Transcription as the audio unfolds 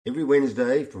Every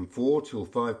Wednesday from 4 till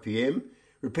 5 p.m,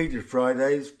 repeated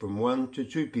Fridays from 1 to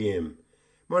 2 p.m.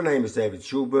 My name is David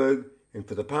Schulberg, and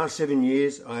for the past 7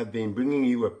 years I have been bringing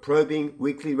you a probing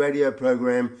weekly radio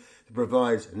program that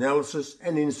provides analysis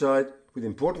and insight with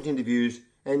important interviews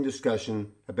and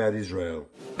discussion about Israel.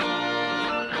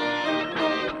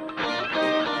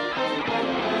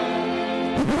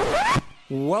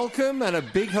 Welcome and a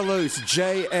big hello to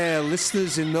J-Air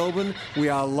listeners in Melbourne. We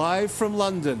are live from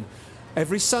London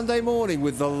every Sunday morning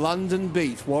with the London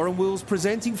Beat. Warren Wills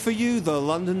presenting for you the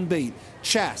London Beat.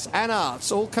 Chat and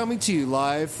arts all coming to you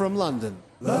live from London.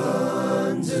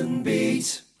 London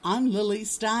Beat. I'm Lily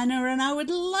Steiner and I would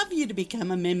love you to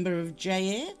become a member of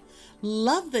J-Air.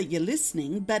 Love that you're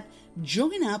listening, but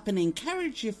join up and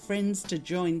encourage your friends to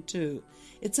join too.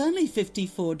 It's only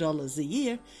 $54 a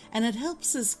year and it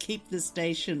helps us keep the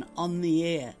station on the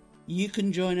air. You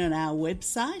can join on our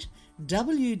website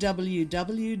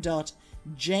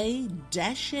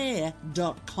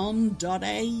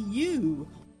www.j-air.com.au.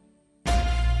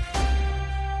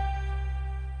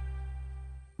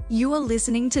 You are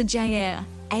listening to J-Air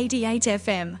 88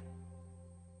 FM.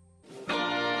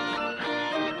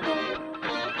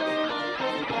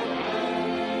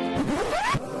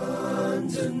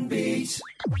 London Beat.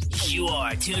 You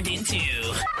are tuned into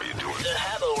the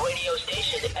Habbo radio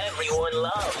station everyone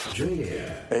loves.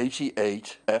 J-Air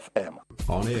 88 FM.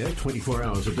 On air 24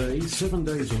 hours a day, 7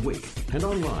 days a week, and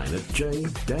online at j-air.com.au.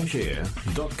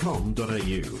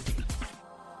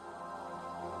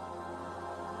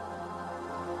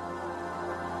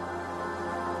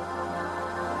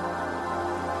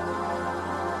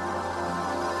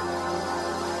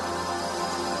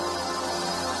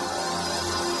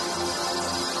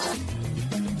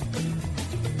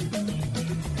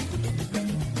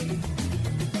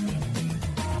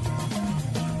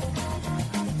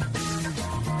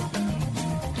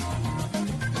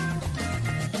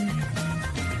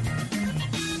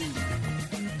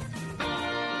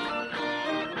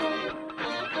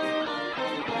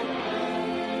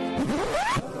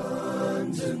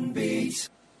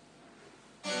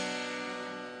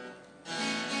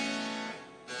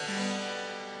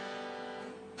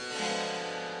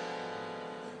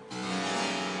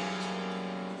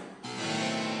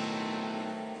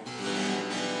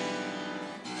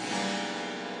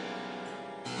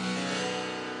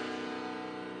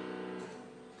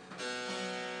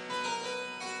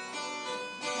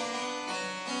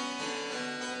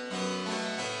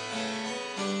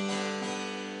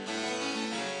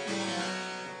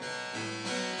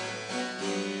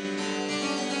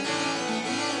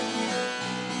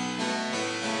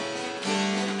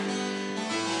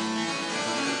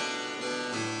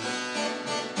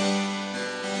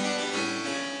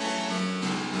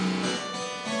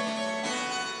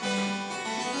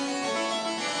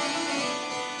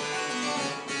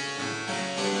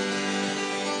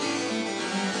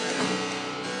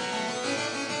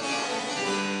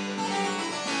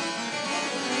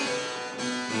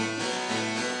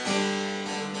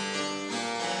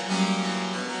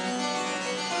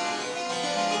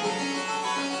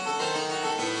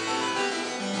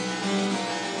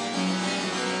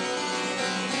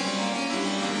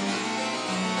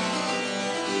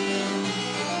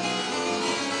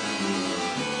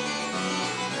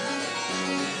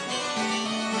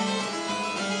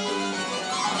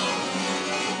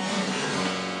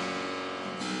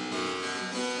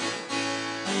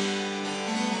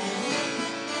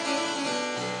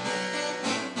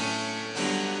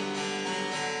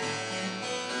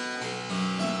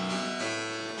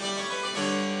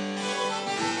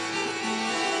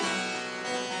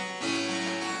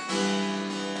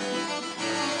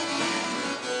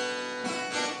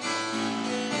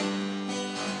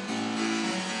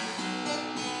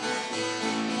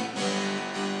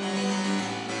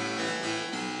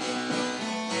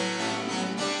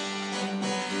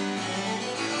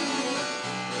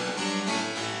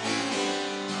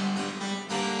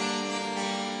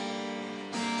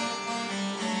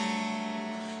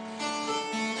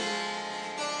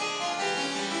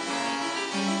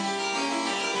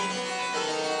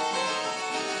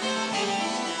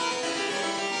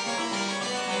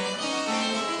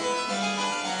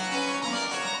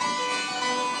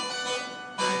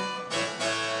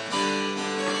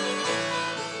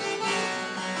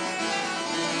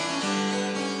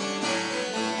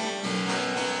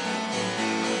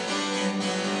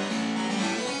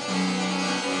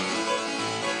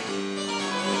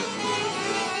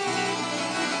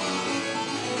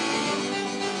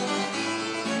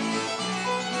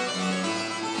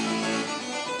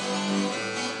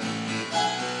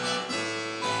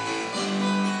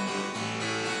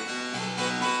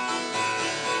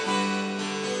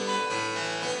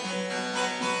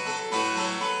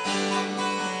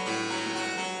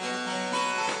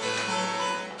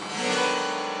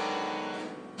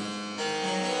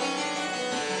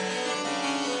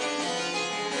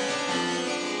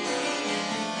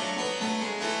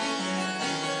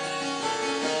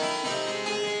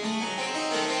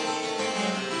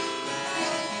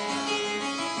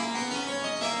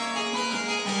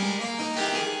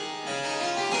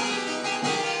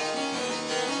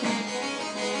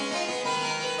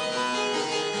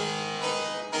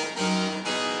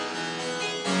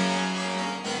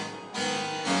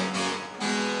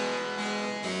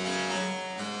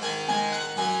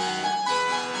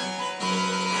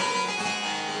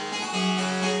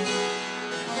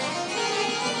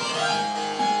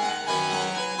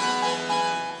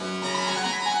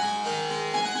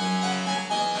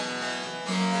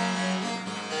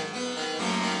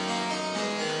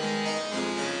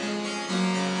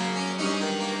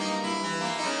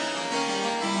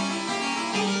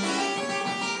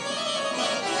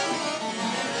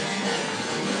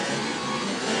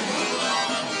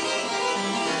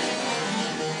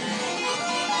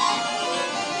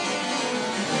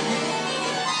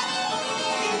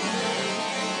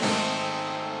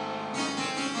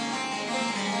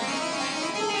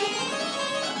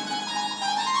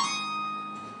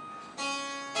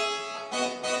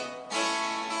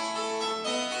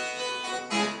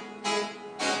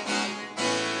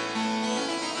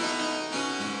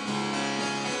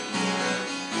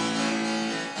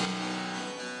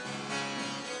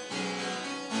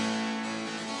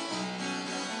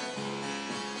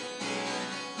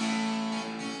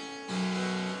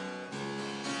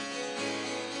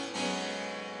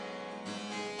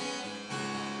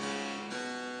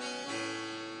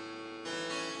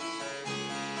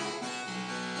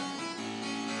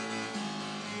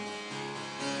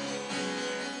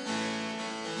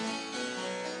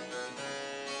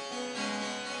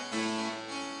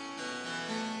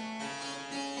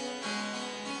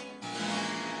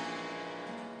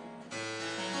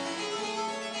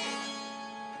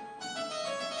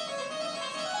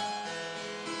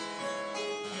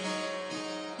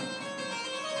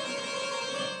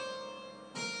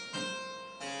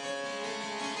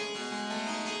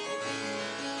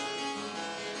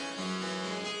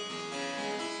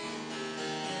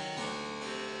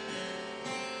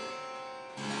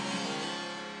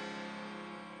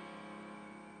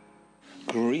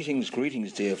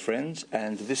 Greetings, dear friends,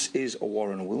 and this is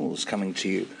Warren Wills coming to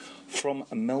you from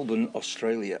Melbourne,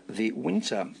 Australia. The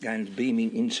winter and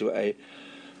beaming into a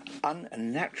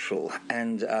unnatural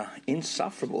and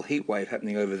insufferable heat wave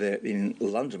happening over there in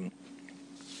London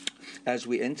as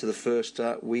we enter the first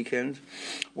weekend,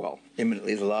 well,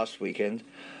 imminently the last weekend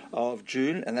of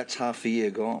June, and that's half a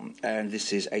year gone. And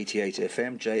this is 88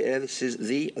 FM, J-Air. This is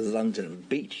the London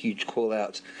Beat. Huge call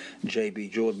out,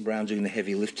 JB Jordan Brown doing the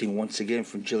heavy lifting once again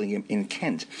from Gillingham in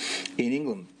Kent, in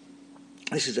England.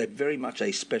 This is very much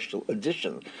a special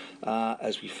edition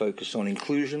as we focus on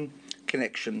inclusion,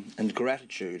 connection and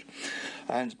gratitude.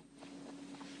 And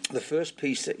the first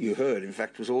piece that you heard, in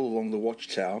fact, was All Along the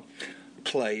Watchtower,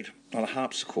 played on a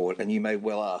harpsichord, and you may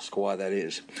well ask why that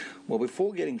is. Well,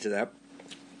 before getting to that,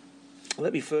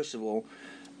 let me first of all,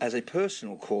 as a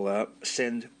personal call-out,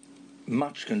 send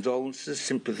much condolences,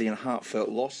 sympathy and heartfelt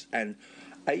loss, and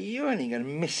a yearning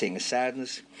and missing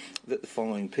sadness that the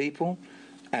following people: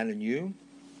 Anna New,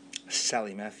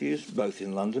 Sally Matthews, both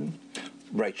in London,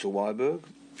 Rachel Weiberg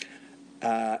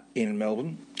in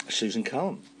Melbourne, Susan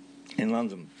Cullen in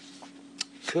London,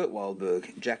 Kurt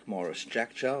Wildberg, Jack Morris,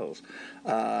 Jack Charles,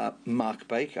 Mark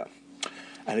Baker,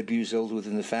 an abused elder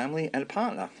within the family, and a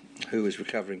partner who is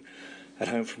recovering at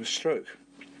home from a stroke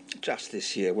just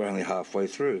this year. We're only halfway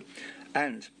through.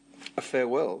 And a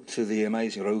farewell to the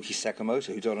amazing Ryuki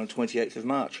Sakamoto, who died on 28th of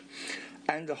March.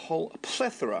 And a whole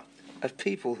plethora of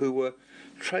people who were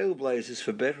trailblazers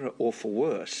for better or for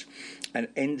worse and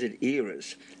ended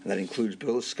eras. And that includes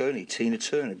Berlusconi, Tina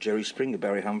Turner, Jerry Springer,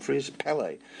 Barry Humphries,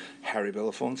 Pele, Harry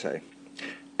Belafonte.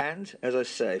 And, as I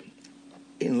say,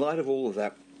 in light of all of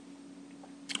that,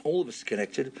 all of us are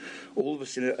connected, all of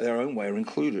us in our own way are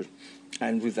included,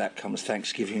 and with that comes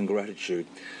thanksgiving and gratitude.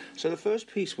 So the first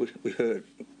piece we heard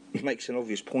makes an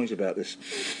obvious point about this.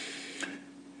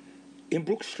 In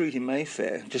Brook Street in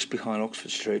Mayfair, just behind Oxford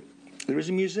Street, there is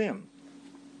a museum,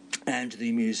 and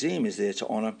the museum is there to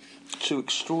honour two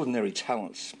extraordinary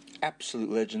talents,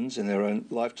 absolute legends in their own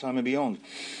lifetime and beyond,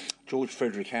 George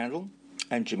Frederick Handel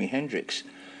and Jimi Hendrix.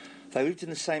 They lived in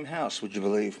the same house, would you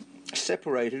believe,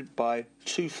 separated by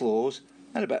 2 floors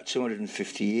and about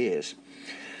 250 years.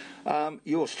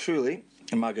 Yours truly,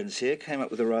 Muggins here, came up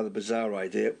with a rather bizarre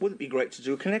idea. Wouldn't it be great to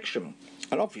do a connection?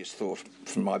 An obvious thought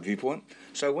from my viewpoint.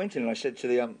 So I went in and I said to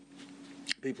the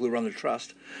people who run the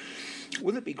trust,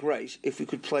 wouldn't it be great if we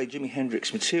could play Jimi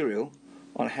Hendrix material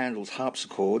on Handel's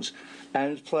harpsichords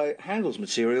and play Handel's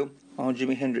material on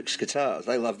Jimi Hendrix guitars?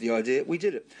 They loved the idea. We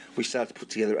did it. We started to put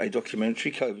together a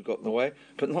documentary. COVID got in the way.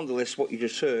 But nonetheless, what you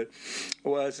just heard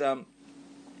was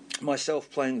myself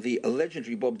playing the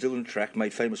legendary Bob Dylan track,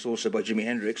 made famous also by Jimi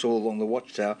Hendrix, All Along the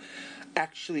Watchtower,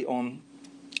 actually on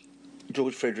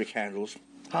George Frederick Handel's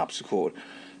harpsichord.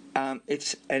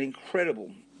 It's an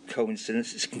incredible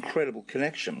coincidence. It's an incredible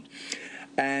connection.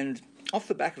 And off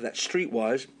the back of that,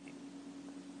 Streetwise,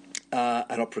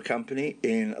 an opera company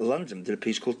in London, did a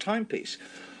piece called Timepiece,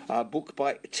 a book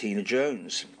by Tina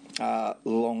Jones,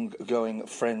 long-going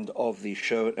friend of the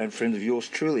show and friend of yours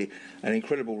truly, an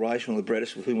incredible writer and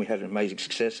librettist with whom we had an amazing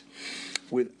success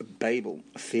with Babel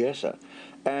Theatre.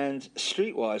 And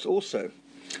Streetwise also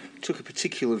took a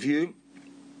particular view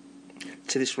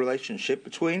to this relationship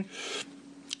between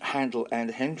Handel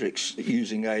and Hendrix,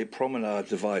 using a promenade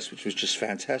device, which was just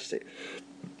fantastic.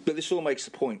 But this all makes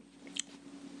the point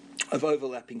of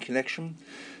overlapping connection,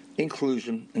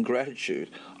 inclusion and gratitude.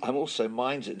 I'm also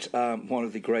minded one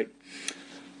of the great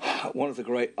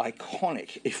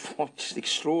iconic, if not just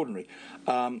extraordinary,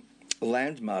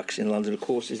 landmarks in London, of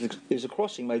course, is a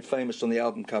crossing made famous on the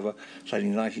album cover played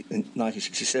in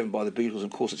 1967 by the Beatles.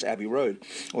 Of course, it's Abbey Road.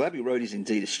 Well, Abbey Road is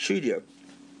indeed a studio.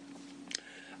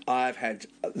 I've had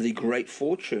the great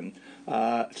fortune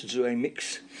to do a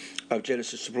mix of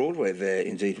Genesis to Broadway there,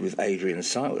 indeed, with Adrian and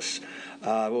Silas.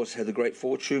 I've also had the great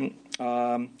fortune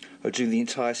of doing the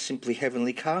entire Simply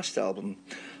Heavenly cast album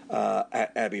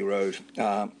at Abbey Road,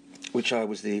 which I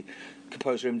was the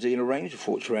composer, MD, and arranger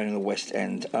for, which ran in the West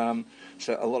End.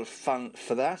 So a lot of fun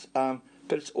for that,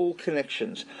 but it's all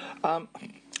connections.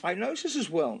 I noticed as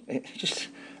well, just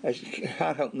as you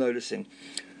can't help noticing,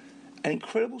 an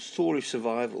incredible story of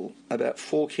survival about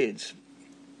 4 kids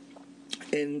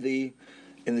in the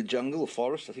jungle or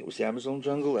forest. I think it was the Amazon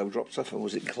jungle. They were dropped off, or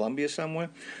was it Colombia somewhere?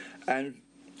 And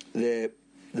the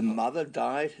mother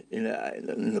died in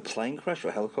a plane crash or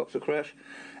a helicopter crash.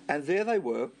 And there they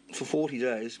were for 40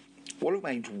 days. What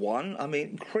remained one? I mean,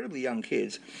 incredibly young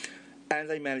kids. And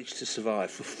they managed to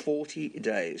survive for 40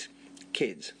 days.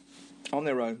 Kids, on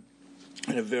their own,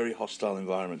 in a very hostile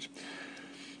environment.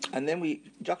 And then we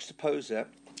juxtapose that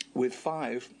with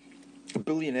 5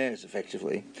 billionaires,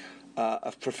 effectively,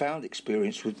 of profound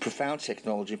experience with profound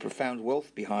technology, profound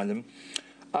wealth behind them,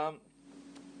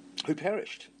 who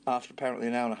perished after apparently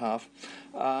an hour and a half,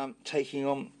 taking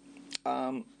on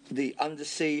the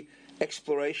undersea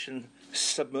exploration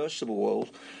submersible world.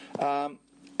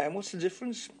 And what's the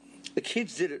difference? The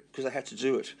kids did it because they had to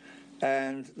do it,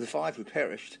 and the 5 who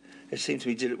perished, it seemed to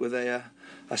me, did it with a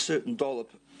certain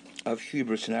dollop of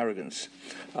hubris and arrogance.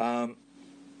 I'm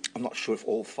not sure if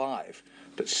all 5,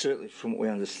 but certainly from what we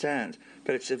understand.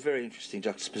 But it's a very interesting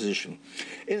juxtaposition.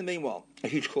 In the meanwhile, a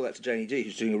huge call out to Janie D,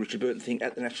 who's doing a Richard Burton thing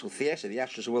at the National Theatre. The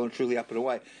Ashes are well and truly up and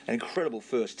away. An incredible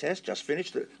first test just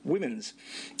finished. The women's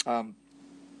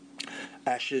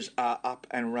Ashes are up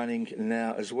and running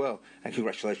now as well. And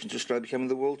congratulations to Australia becoming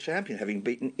the world champion, having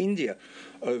beaten India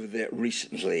over there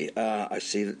recently. I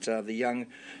see that the young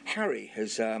Harry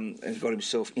has got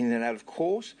himself in and out of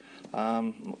court.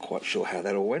 I'm not quite sure how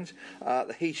that all went.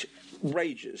 The heat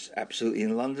rages absolutely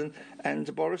in London,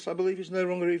 and Boris, I believe, is no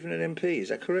longer even an MP. Is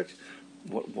that correct?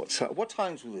 What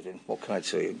times we live in? What can I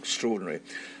tell you? Extraordinary.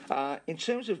 In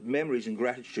terms of memories and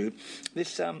gratitude,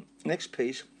 this next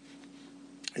piece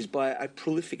is by a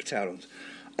prolific talent,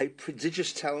 a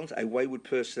prodigious talent, a wayward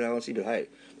personality. But hey,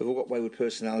 we've all got wayward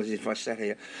personalities. If I sat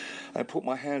here and put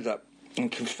my hand up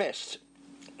and confessed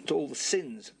to all the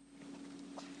sins,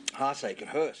 heartache and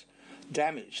hurt,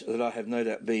 damage that I have no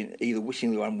doubt been either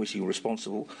wittingly or unwittingly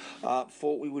responsible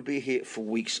for, we would be here for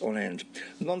weeks on end.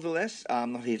 Nonetheless,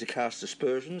 I'm not here to cast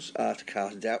aspersions, to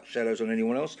cast doubt, shadows on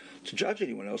anyone else, to judge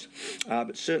anyone else,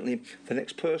 but certainly the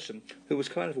next person who was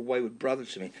kind of a wayward brother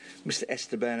to me, Mr.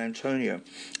 Esteban Antonio,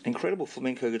 incredible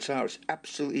flamenco guitarist,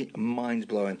 absolutely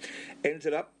mind-blowing.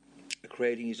 Ended up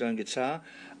creating his own guitar,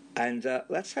 and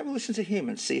let's have a listen to him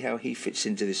and see how he fits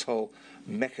into this whole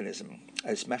mechanism,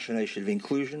 this machination of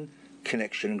inclusion,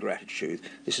 connection and gratitude.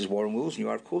 This is Warren Wills, and you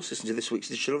are, of course, listening to this week's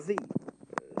edition of the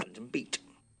London Beat.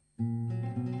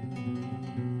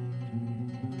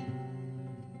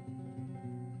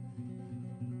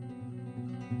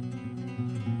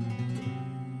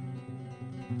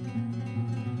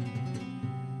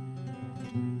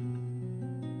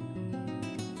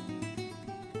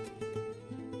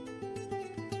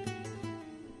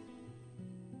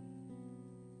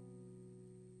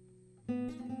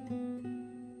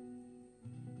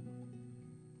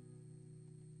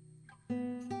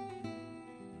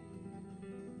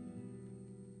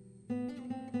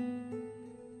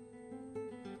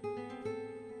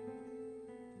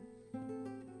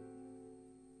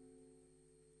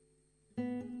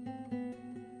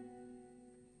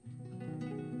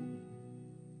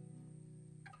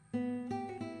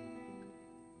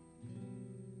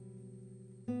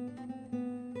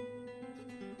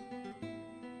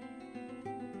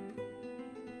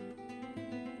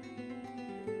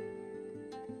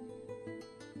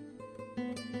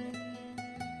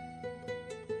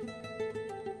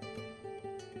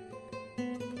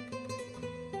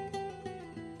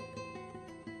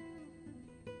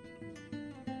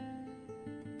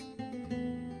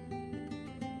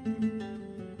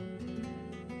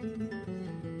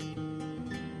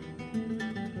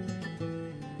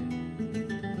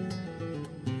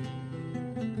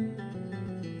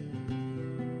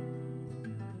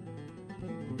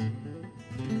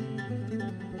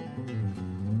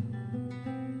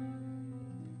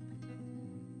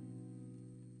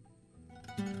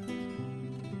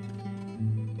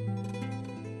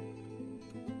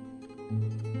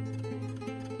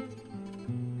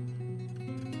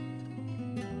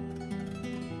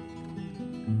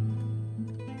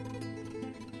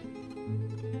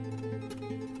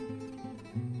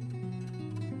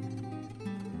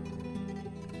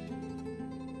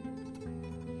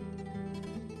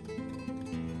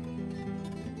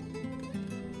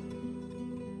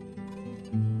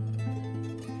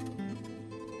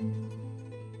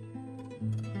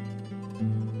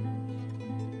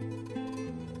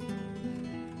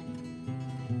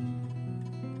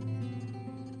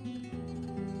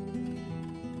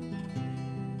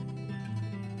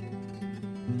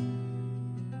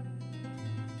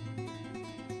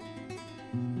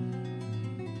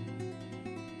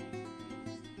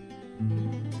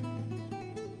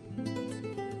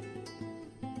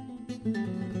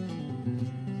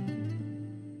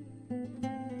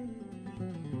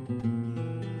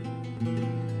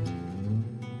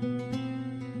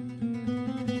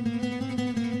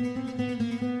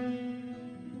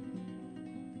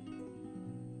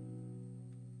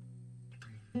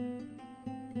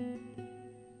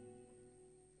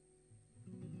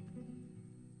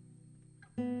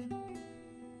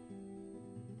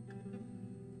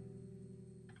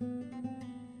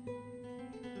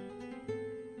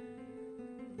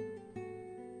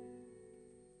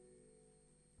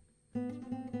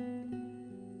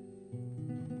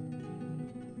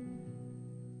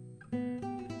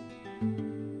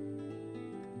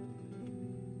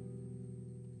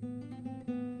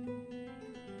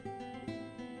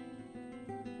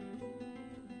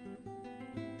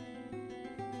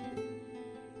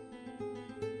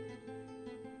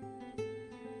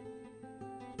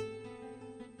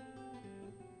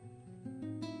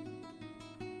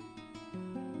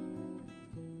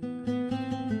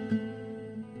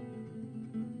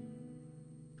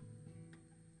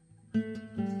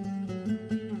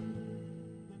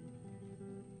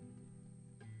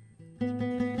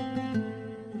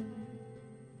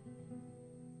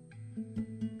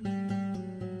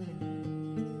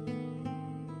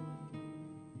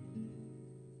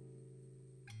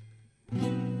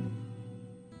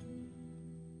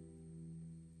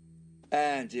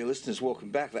 And, dear listeners, welcome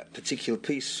back. That particular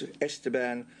piece,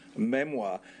 Esteban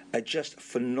Memoir, a just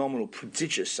phenomenal,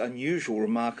 prodigious, unusual,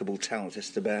 remarkable talent,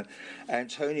 Esteban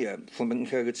Antonio,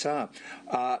 flamenco guitar.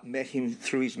 Met him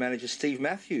through his manager, Steve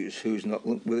Matthews, who's not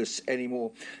with us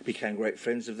anymore, became great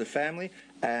friends of the family.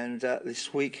 And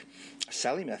this week,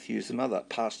 Sally Matthews, the mother,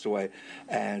 passed away,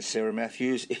 and Sarah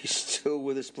Matthews is still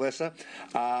with us, bless her,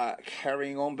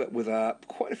 carrying on, but with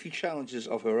quite a few challenges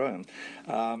of her own.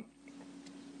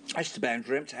 Esteban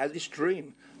had this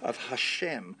dream of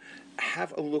Hashem.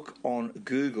 Have a look on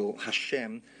Google.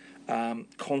 Hashem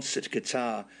concert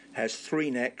guitar has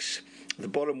 3 necks. The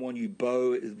bottom one you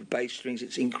bow the bass strings.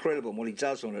 It's incredible. And what he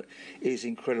does on it is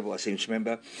incredible. I seem to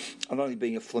remember, not only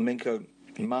being a flamenco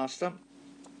master,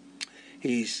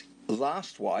 his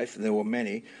last wife, and there were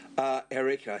many,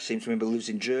 Erica, I seem to remember, lives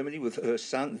in Germany with her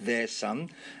son, their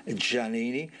son,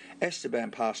 Giannini.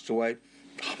 Esteban passed away.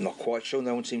 I'm not quite sure.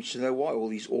 No one seems to know why. All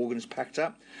these organs packed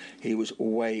up. He was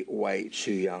way, way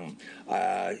too young.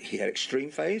 He had extreme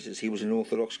phases. He was an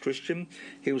Orthodox Christian.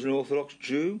 He was an Orthodox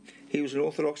Jew. He was an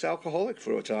Orthodox alcoholic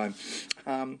for a time.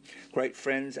 Great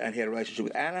friends, and he had a relationship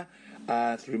with Anna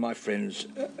through my friends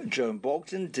Joan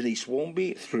Bogdan, Denise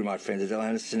Warmby, through my friends Adele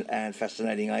Anderson and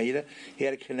Fascinating Aida. He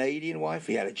had a Canadian wife.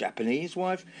 He had a Japanese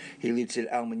wife. He lived in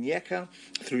Almuñeca.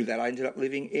 Through that, I ended up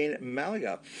living in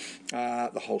Malaga.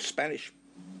 The whole Spanish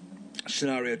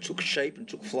scenario took shape and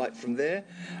took flight from there.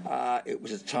 It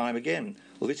was a time, again,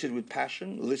 littered with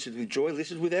passion, littered with joy,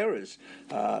 littered with errors,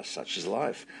 such is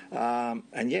life.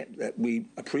 And yet, we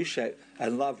appreciate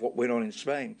and love what went on in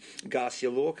Spain. Garcia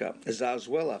Lorca,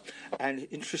 Zarzuela, and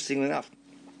interestingly enough,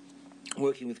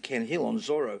 working with Ken Hill on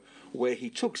Zorro, where he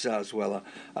took Zarzuela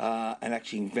and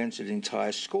actually invented an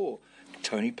entire score.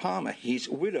 Tony Palmer, his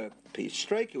widow, Pete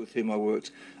Straker, with whom I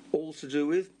worked, all to do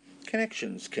with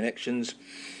connections,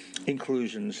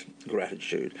 inclusions,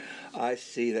 gratitude. I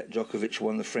see that Djokovic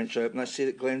won the French Open. I see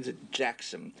that Glenn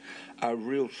Jackson, a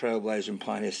real trailblazer and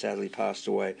pioneer, sadly passed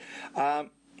away.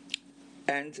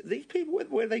 And these people,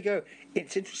 where they go,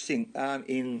 it's interesting.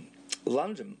 In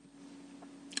London,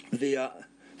 the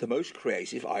most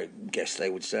creative, I guess they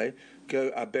would say,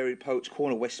 go buried Poets'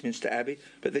 Corner, Westminster Abbey,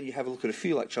 but then you have a look at a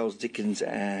few like Charles Dickens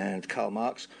and Karl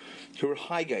Marx, who are at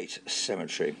Highgate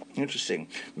Cemetery. Interesting.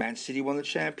 Man City won the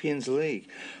Champions League.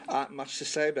 Much to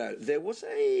say about it. There was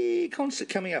a concert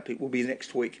coming up. It will be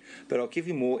next week, but I'll give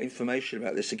you more information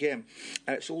about this again.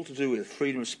 And it's all to do with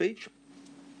freedom of speech,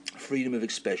 freedom of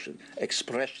expression,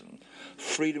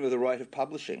 freedom of the right of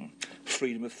publishing,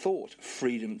 freedom of thought,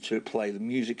 freedom to play the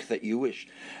music that you wish.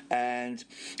 And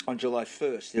on July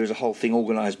 1st, there is a whole thing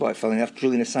organised by, funnily enough,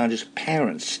 Julian Assange's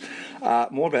parents.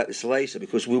 More about this later,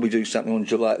 because we'll be doing something on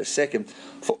July the 2nd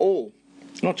for all,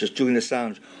 not just Julian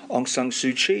Assange, Aung San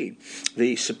Suu Kyi,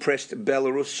 the suppressed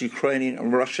Belarus, Ukrainian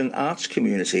and Russian arts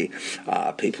community,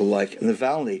 people like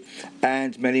Navalny,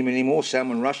 and many, many more.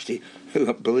 Salman Rushdie,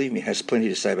 who, believe me, has plenty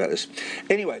to say about this.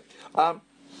 Anyway,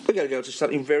 we're going to go to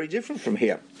something very different from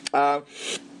here.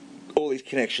 All these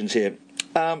connections here.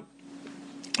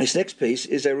 This next piece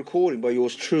is a recording by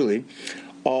yours truly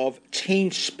of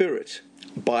Teen Spirit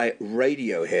by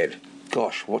Radiohead.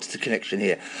 Gosh, what's the connection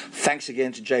here? Thanks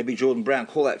again to JB Jordan Brown.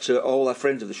 Call out to all our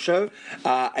friends of the show.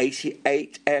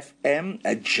 88 FM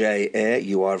at J-Air.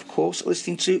 You are, of course,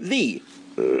 listening to the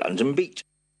London Beat.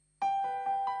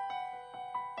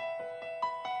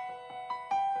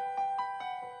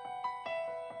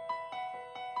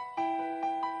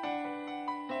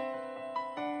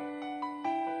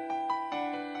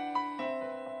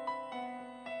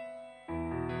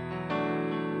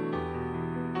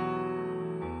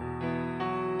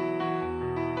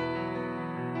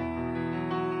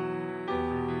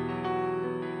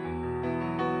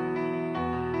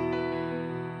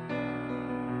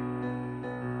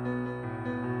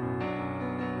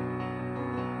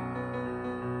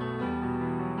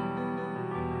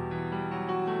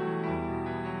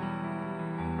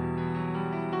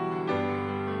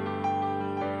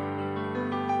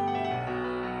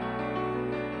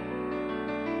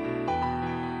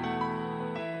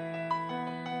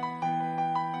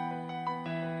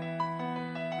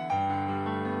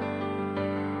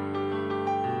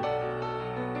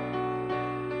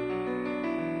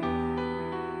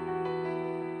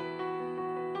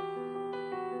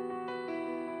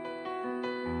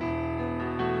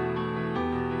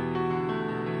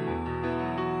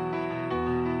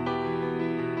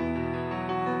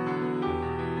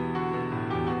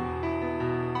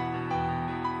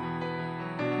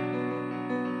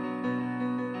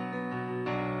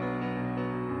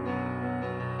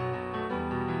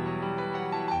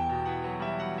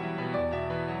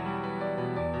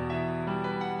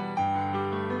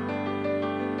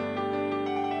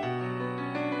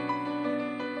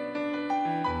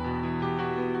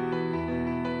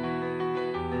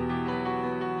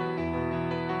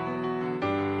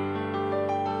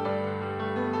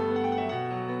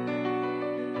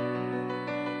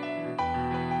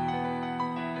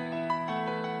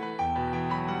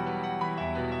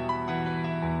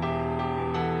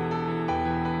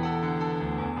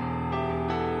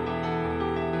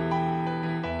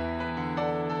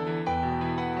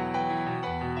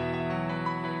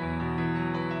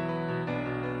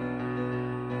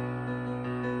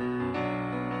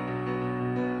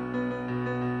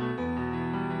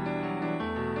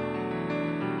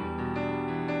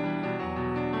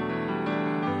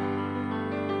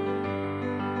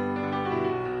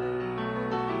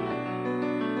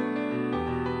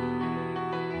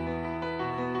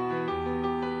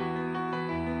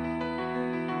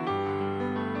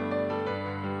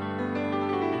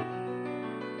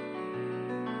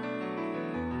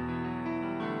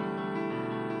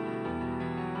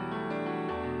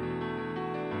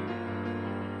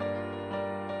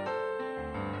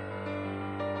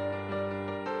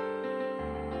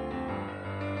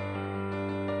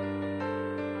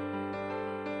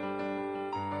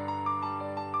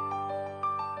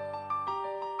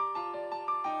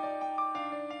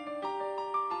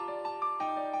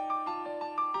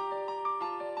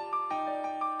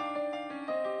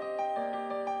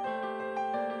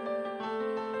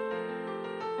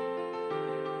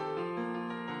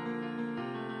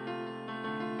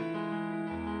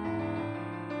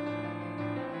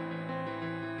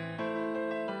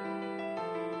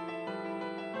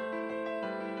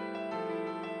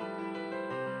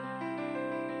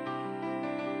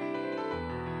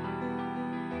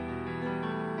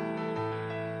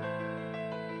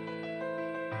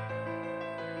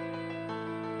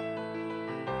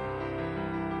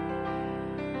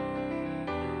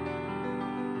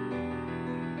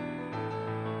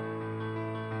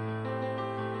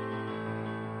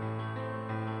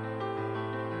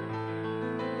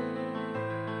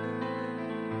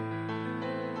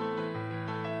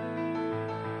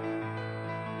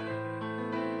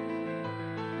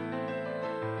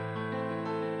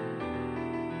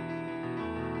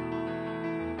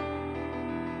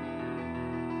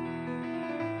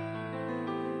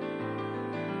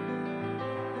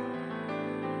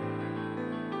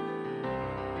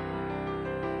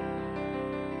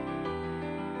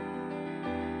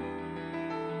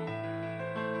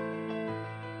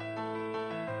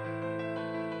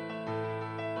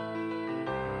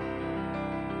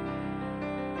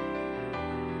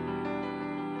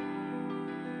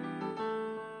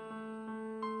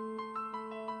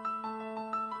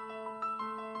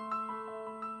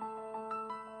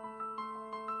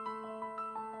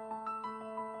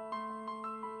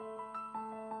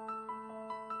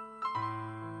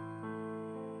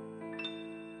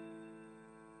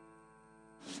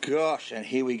 Gosh, and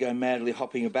here we go madly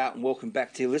hopping about, and welcome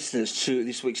back, dear listeners, to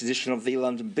this week's edition of The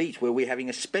London Beat, where we're having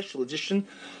a special edition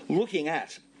looking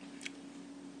at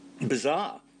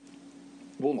bizarre.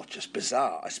 Well, not just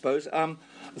bizarre, I suppose.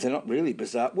 They're not really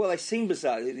bizarre. Well, they seem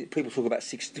bizarre. People talk about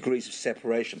 6 degrees of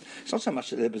separation. It's not so much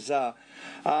that they're bizarre.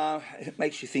 It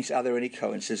makes you think, are there any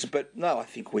coincidences? But no, I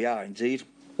think we are indeed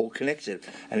all connected.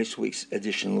 And this week's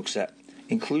edition looks at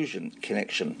inclusion,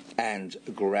 connection, and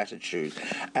gratitude.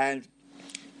 And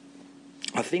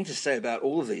a thing to say about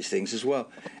all of these things as well,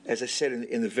 as I said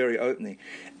in the very opening,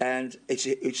 and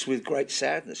it's with great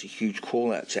sadness, a huge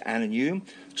call out to Anna New,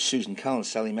 Susan Cullen,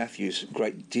 Sally Matthews,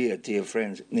 great dear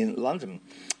friends in London,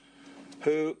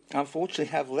 who unfortunately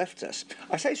have left us.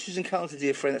 I say Susan Cullen's a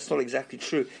dear friend, that's not exactly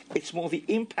true. It's more the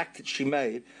impact that she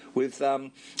made with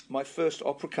my first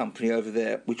opera company over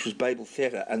there, which was Babel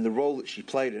Theatre, and the role that she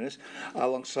played in it,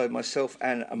 alongside myself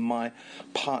and my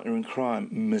partner in crime,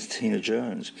 Ms. Tina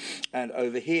Jones. And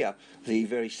over here, the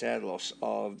very sad loss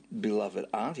of beloved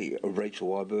auntie, Rachel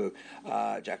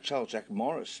Weiberg, Jack Charles, Jack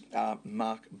Morris,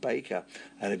 Mark Baker,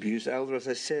 an abused elder, as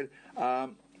I said,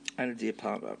 and a dear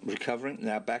partner, recovering,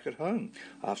 now back at home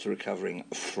after recovering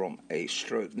from a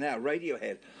stroke. Now,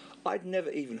 Radiohead. I'd never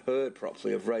even heard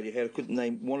properly of Radiohead. I couldn't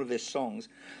name one of their songs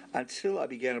until I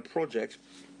began a project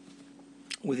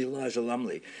with Eliza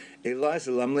Lumley.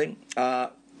 Eliza Lumley,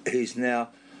 who's now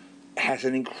has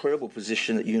an incredible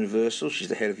position at Universal. She's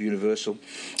the head of Universal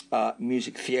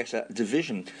Music Theatre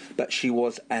Division. But she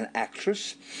was an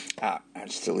actress,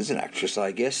 and still is an actress,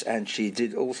 I guess, and she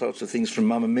did all sorts of things from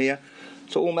Mamma Mia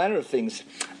to all manner of things.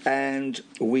 And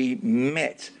we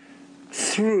met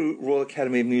through Royal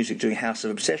Academy of Music doing House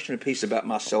of Obsession, a piece about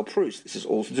Marcel Proust. This is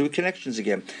all to do with connections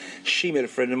again. She met a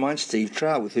friend of mine, Steve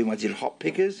Trowell, with whom I did Hot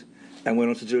Pickers, and went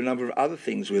on to do a number of other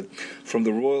things with. From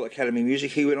the Royal Academy of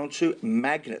Music, he went on to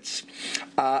Magnets.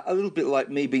 A little bit like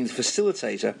me being the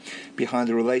facilitator behind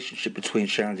the relationship between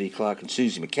Sharon D. Clarke and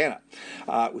Susie McKenna,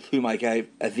 with whom I gave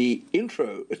the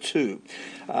intro to.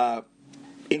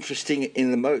 Interesting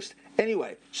in the most.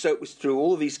 Anyway, so it was through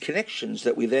all of these connections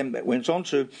that we then went on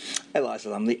to Eliza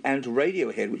Lumley and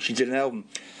Radiohead, which she did an album.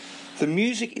 The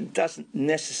music doesn't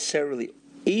necessarily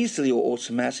easily or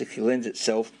automatically lend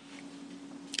itself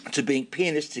to being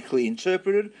pianistically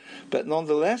interpreted, but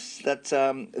nonetheless,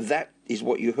 that is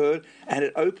what you heard, and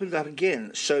it opened up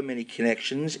again so many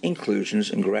connections, inclusions,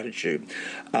 and gratitude.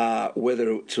 Whether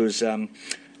it was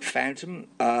Phantom,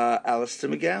 Alistair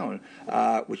McGowan,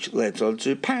 which led on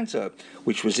to Panto,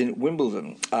 which was in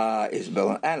Wimbledon,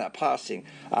 Isabel and Anna passing,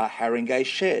 Haringey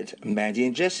Shed, Mandy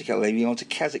and Jessica, leading on to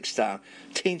Kazakhstan,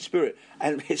 Teen Spirit.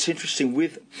 And it's interesting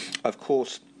with, of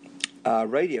course,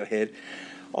 Radiohead.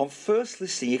 On first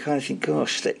listening, you kind of think,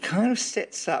 gosh, that kind of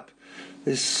sets up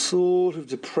this sort of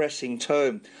depressing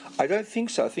tone. I don't think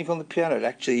so. I think on the piano it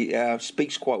actually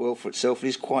speaks quite well for itself. It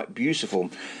is quite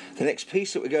beautiful. The next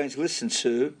piece that we're going to listen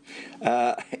to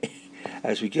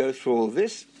as we go through all of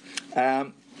this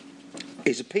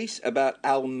is a piece about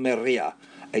Almeria,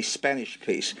 a Spanish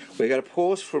piece. We're going to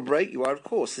pause for a break. You are, of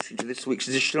course, listening to this week's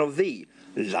edition of The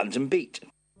London Beat.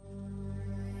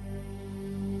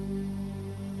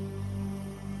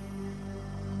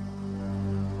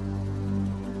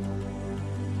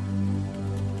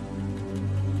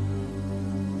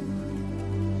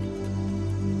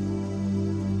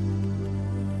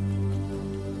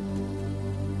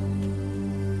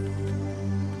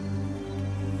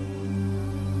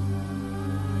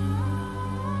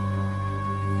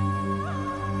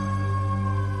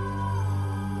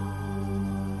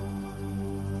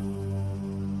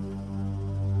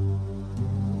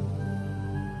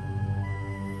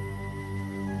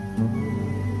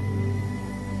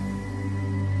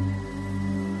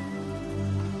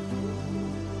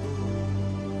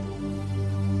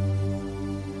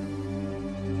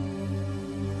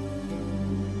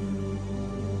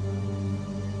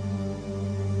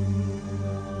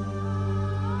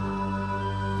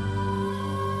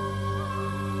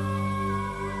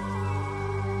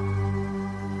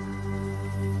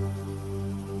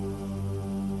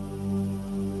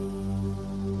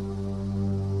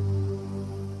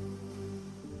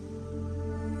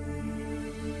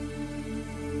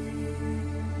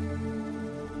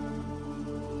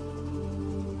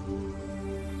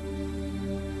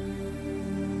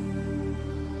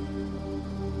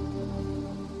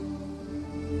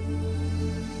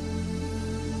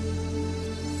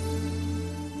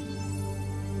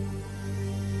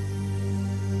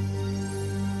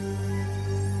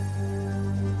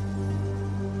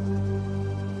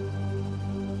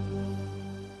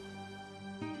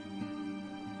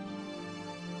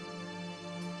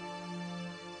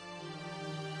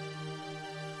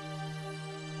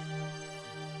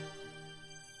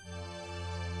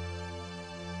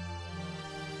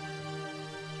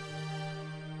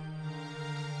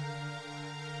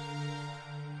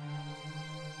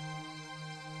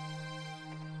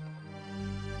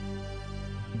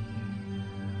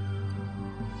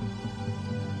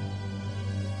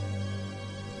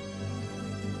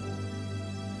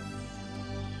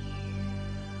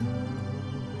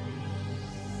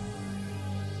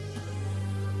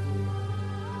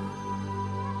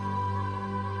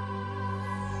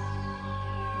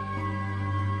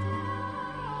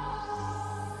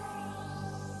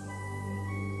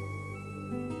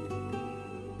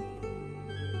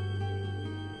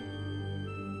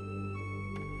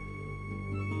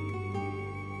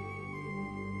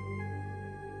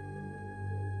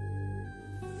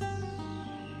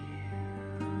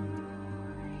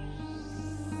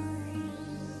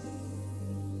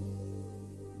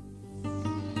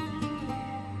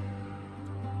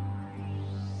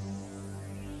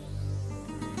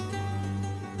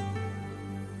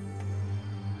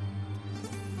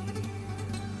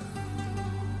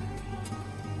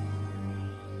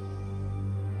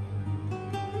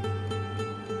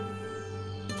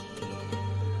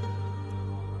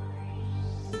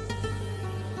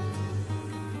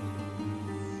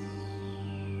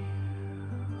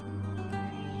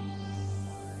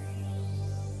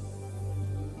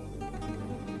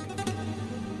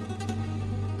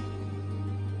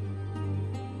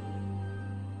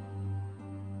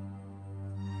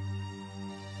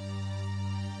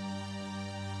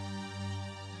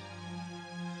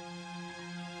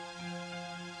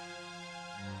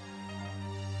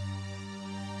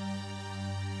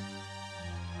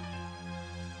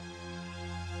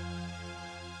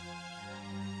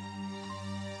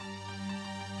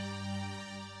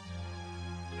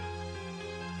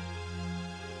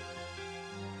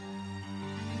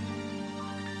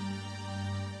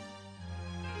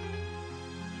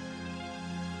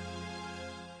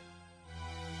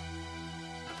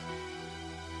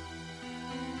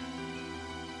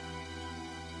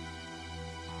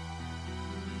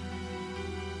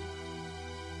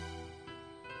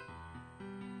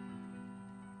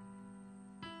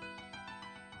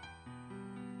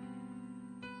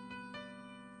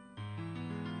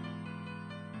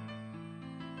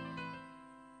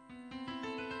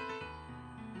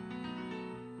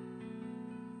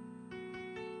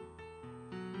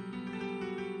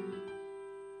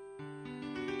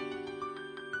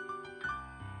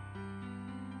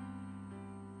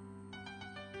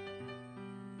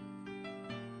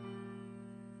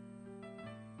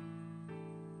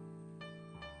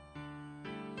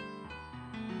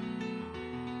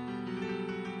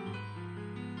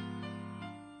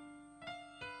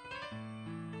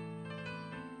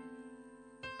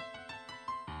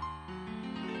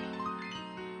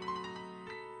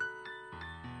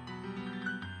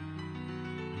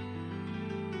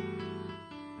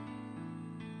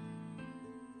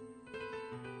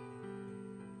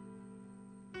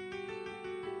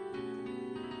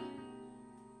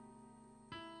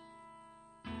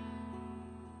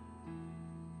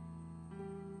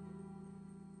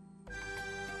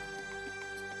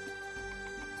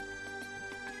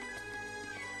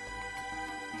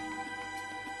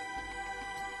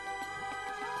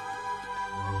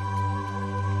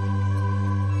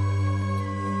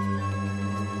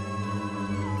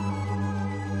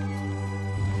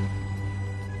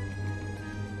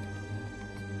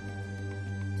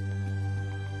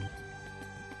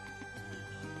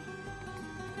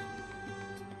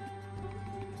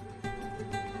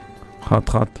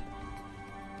 חת.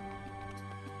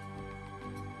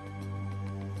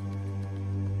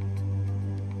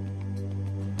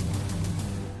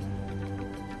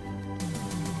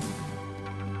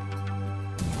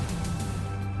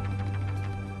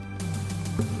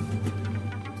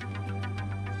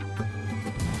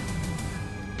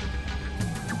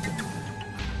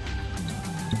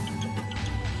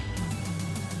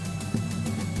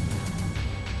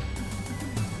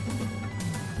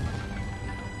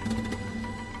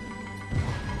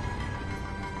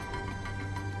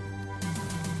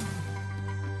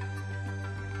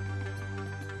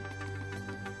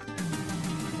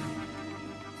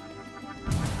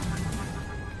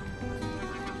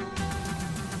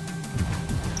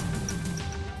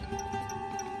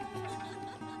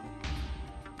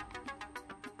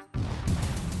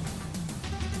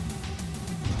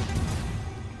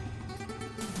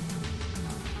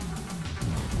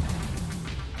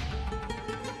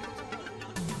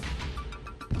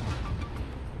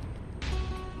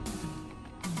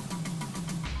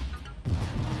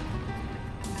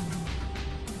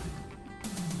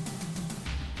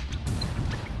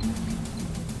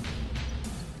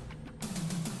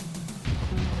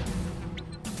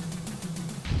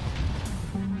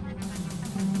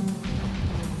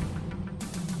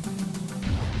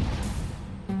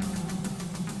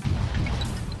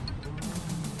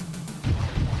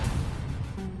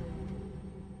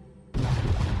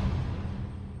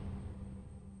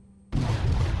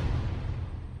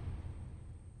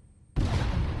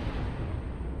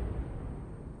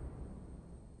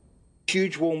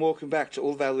 Huge warm welcome back to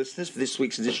all of our listeners for this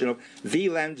week's edition of The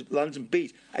London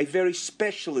Beat, a very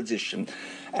special edition.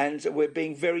 And we're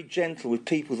being very gentle with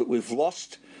people that we've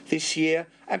lost this year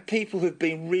and people who've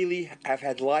have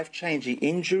had life-changing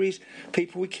injuries,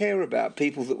 people we care about,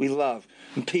 people that we love,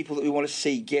 and people that we want to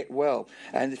see get well.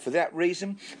 And for that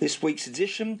reason, this week's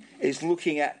edition is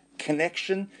looking at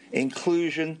connection,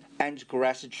 inclusion, and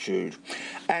gratitude.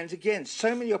 And again,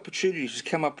 so many opportunities have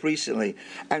come up recently,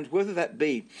 and whether that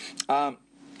be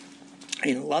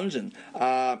in London,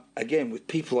 again, with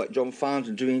people like John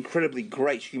Farndon doing incredibly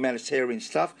great humanitarian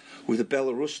stuff with the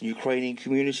Belarus and Ukrainian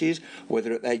communities,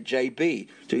 whether it's JB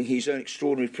doing his own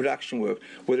extraordinary production work,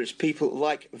 whether it's people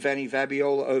like Vanny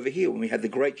Vabiola over here, when we had the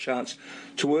great chance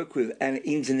to work with an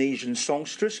Indonesian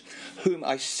songstress, whom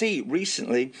I see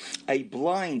recently, a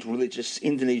blind religious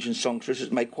Indonesian songstress has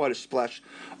made quite a splash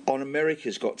on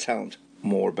America's Got Talent.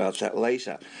 More about that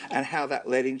later. And how that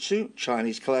led into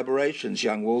Chinese collaborations,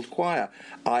 Young World Choir,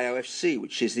 IOFC,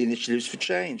 which is the Initiatives for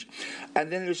Change.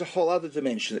 And then there's a whole other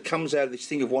dimension that comes out of this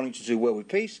thing of wanting to do well with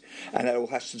peace, and that all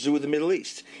has to do with the Middle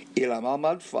East. Ilham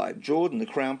Al-Madfai, Jordan, the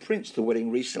Crown Prince, the wedding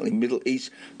recently, Middle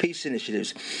East peace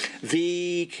initiatives.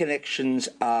 The connections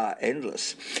are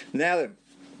endless. Now then,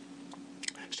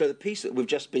 so the piece that we've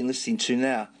just been listening to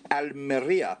now,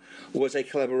 Almeria, was a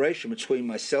collaboration between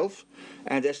myself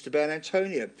and Esteban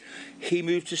Antonio. He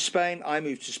moved to Spain, I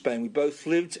moved to Spain. We both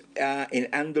lived in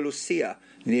Andalusia,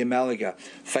 near Malaga,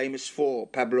 famous for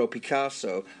Pablo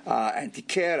Picasso,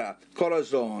 Antequera,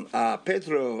 Corazon,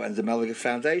 Pedro and the Malaga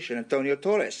Foundation, Antonio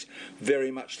Torres,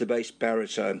 very much the bass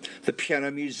baritone. The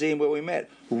Piano Museum where we met,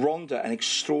 Ronda, an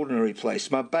extraordinary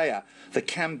place. Marbella, the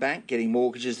Cam Bank, getting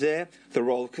mortgages there, the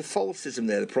role of Catholicism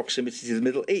there, the proximity to the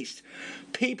Middle East,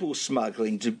 people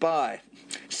smuggling, Dubai,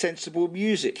 sensible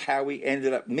music, how we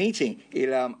ended up meeting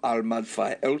Ilham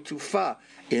Al-Madfai, El Tufa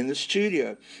in the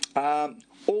studio.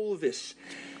 All of this,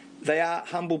 they are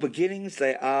humble beginnings,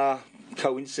 they are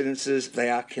coincidences, they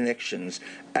are connections,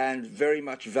 and very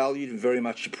much valued and very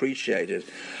much appreciated.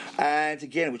 And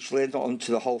again, which led on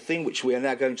to the whole thing, which we are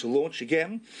now going to launch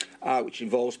again, which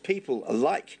involves people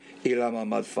like Ilham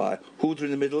Al-Madfai, Huda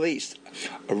in the Middle East,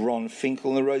 Ron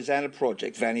Finkel and the Rosanna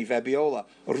Project, Vanny Vabiola,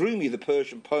 Rumi the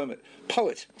Persian poet,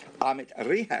 Amit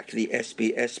Rihak, the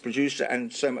SBS producer,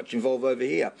 and so much involved over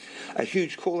here. A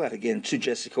huge call out again to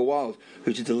Jessica Wild,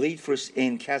 who did the lead for us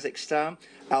in Kazakhstan,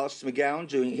 Alistair McGowan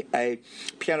doing a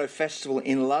piano festival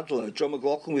in Ludlow, John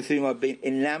McLaughlin, with whom I've been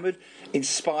enamoured,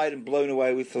 inspired and blown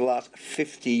away with for the last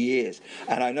 50 years.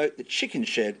 And I note that Chicken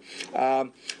Shed,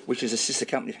 which is a sister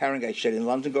company of Haringey Shed in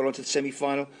London, got onto the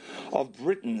semi-final of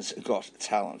Britain's Got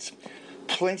Talent.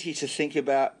 Plenty to think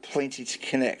about, plenty to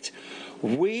connect.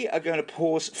 We are going to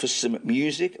pause for some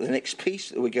music. The next piece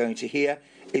that we're going to hear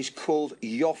is called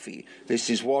Yoffie. This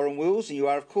is Warren Wills, and you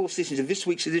are, of course, listening to this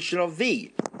week's edition of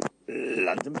The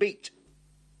London Beat.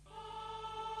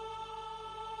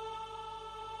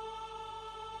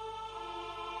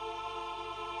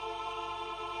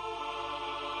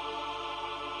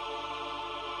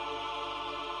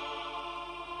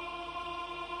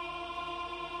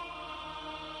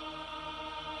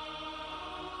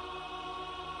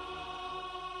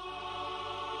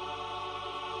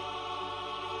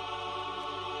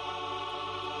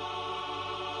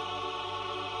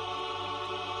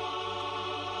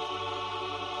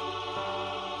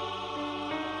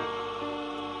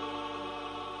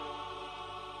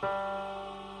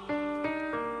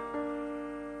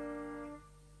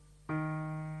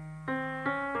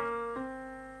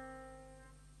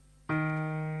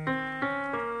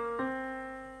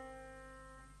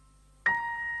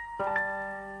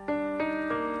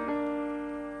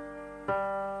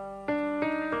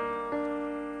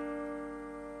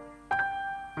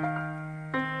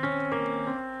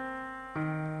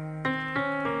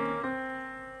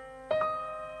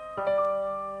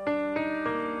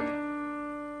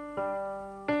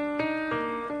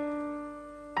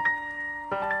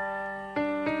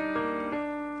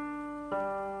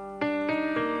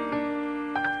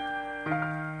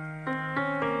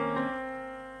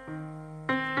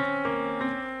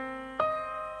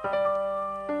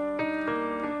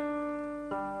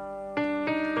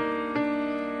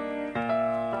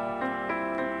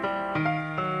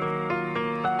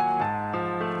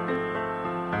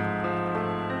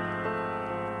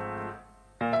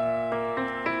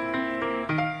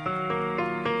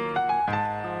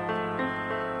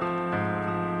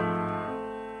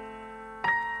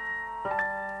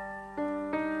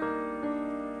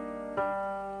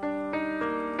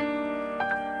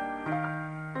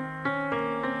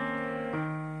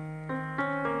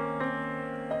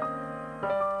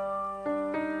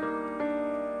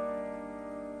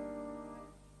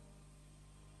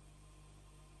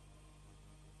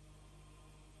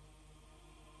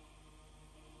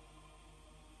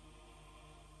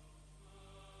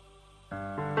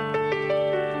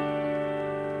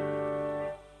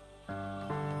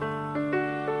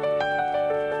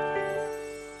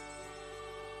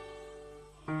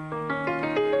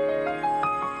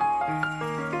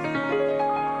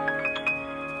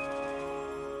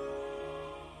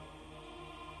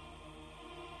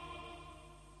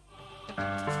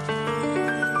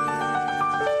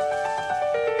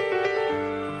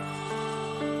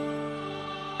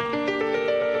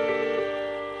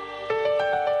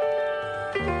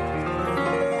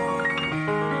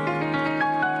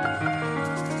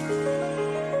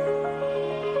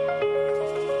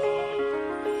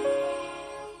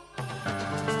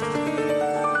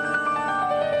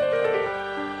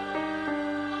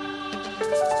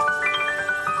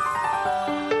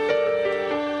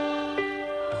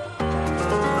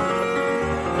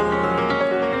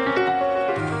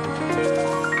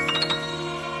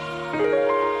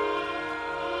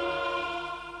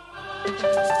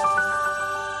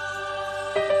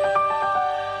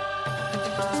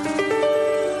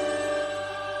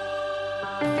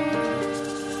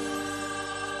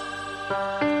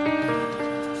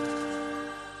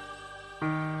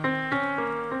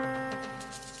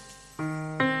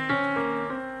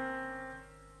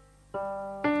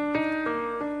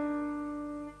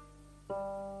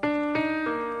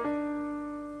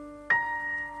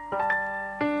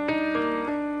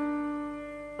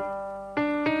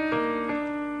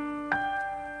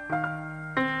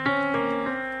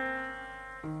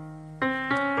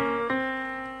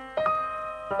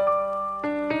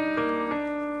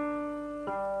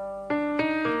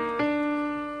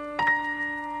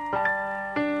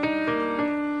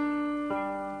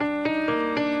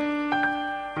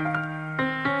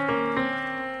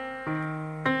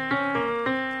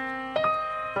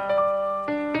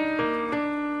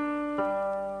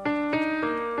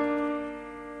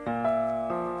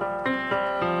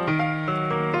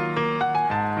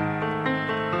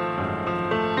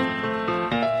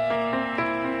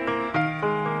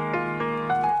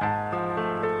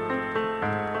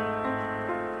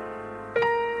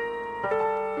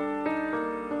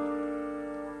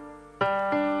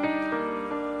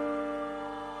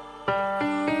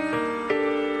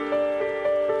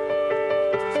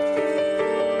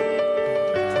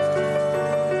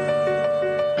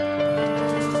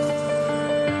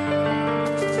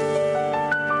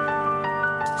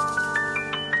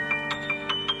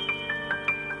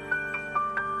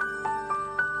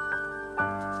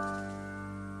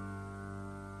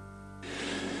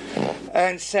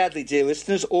 And sadly, dear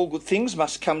listeners, all good things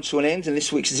must come to an end, and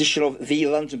this week's edition of The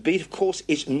London Beat, of course,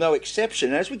 is no exception.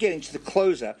 And as we get into the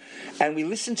closer, and we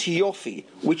listen to Joffy,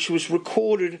 which was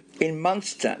recorded in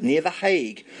Munster, near The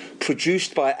Hague,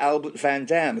 produced by Albert Van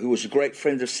Dam, who was a great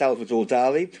friend of Salvador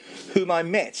Dali, whom I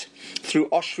met through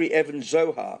Oshri Evan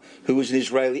Zohar, who was an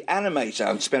Israeli animator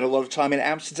and spent a lot of time in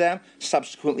Amsterdam,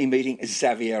 subsequently meeting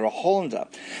Xaviera Hollander.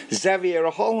 Xaviera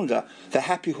Hollander, the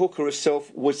happy hooker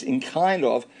herself, was in kind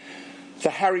of the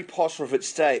Harry Potter of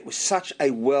its day. It was such a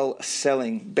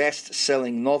well-selling,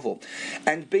 best-selling novel.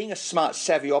 And being a smart,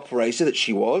 savvy operator that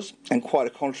she was, and quite a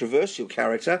controversial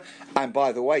character, and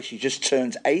by the way, she just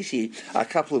turned 80 a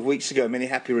couple of weeks ago. Many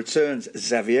happy returns,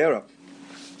 Xaviera.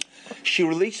 She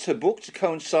released her book to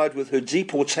coincide with her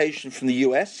deportation from the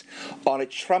US on a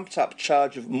trumped-up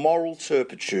charge of moral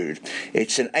turpitude.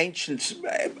 It's an ancient,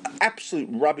 absolute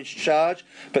rubbish charge,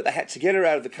 but they had to get her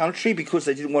out of the country because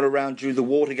they didn't want her around during the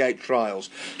Watergate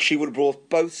trials. She would have brought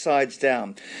both sides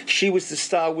down. She was the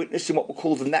star witness in what were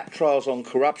called the Knapp trials on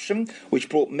corruption, which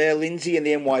brought Mayor Lindsay and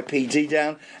the NYPD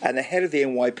down, and the head of the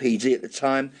NYPD at the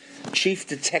time, Chief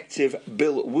Detective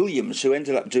Bill Williams, who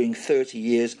ended up doing 30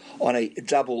 years on a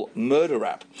double murder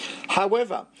rap.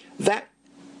 However, that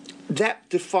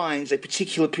defines a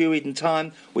particular period in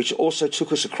time, which also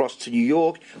took us across to New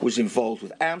York, was involved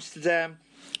with Amsterdam,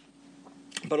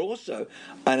 but also,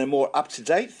 and a more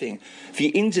up-to-date thing, the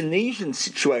Indonesian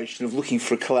situation of looking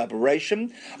for a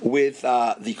collaboration with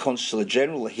the Consular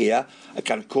General here,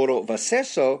 Kankoro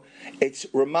Vaseso. It's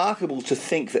remarkable to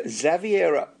think that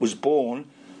Xaviera was born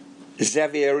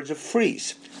Xaviera de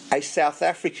Vries, a South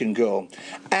African girl,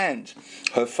 and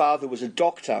her father was a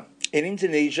doctor in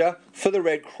Indonesia for the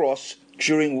Red Cross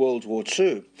during World War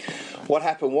II. What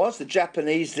happened was the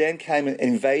Japanese then came and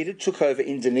invaded, took over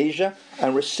Indonesia,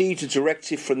 and received a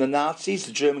directive from the Nazis,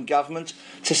 the German government,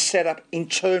 to set up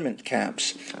internment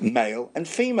camps, male and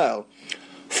female.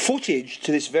 Footage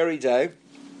to this very day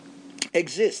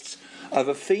exists of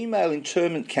a female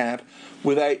internment camp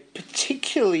with a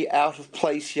particularly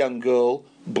out-of-place young girl,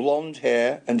 blonde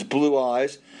hair and blue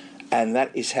eyes, and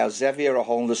that is how Xaviera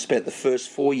Hollander spent the first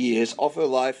 4 years of her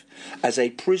life as a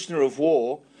prisoner of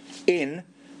war in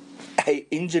an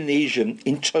Indonesian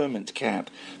internment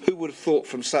camp. Who would have thought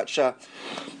from such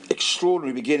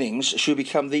extraordinary beginnings she would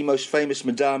become the most famous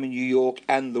madame in New York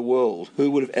and the world? Who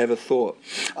would have ever thought?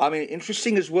 I mean,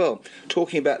 interesting as well,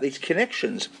 talking about these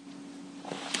connections.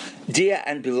 Dear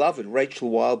and beloved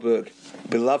Rachel Weilberg,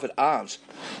 beloved aunt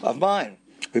of mine,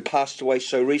 who passed away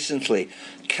so recently,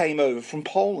 came over from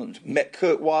Poland, met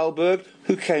Kurt Weilberg,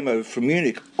 who came over from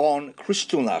Munich on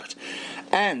Kristallnacht.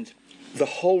 And the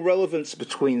whole relevance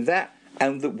between that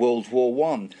and the World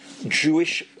War I.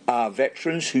 Jewish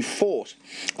veterans who fought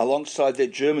alongside their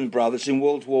German brothers in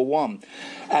World War I.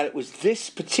 And it was this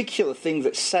particular thing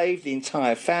that saved the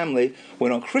entire family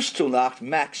when on Kristallnacht,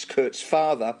 Max, Kurt's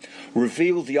father,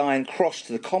 revealed the Iron Cross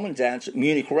to the commandant at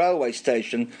Munich railway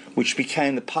station, which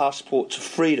became the passport to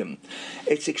freedom.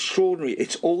 It's extraordinary.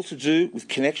 It's all to do with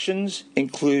connections,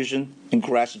 inclusion, and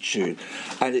gratitude.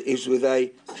 And it is with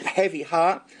a heavy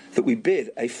heart that we bid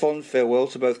a fond farewell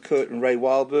to both Kurt and Ray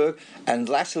Weilberg, and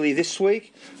latterly this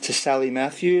week to Sally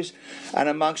Matthews, and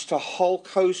amongst a whole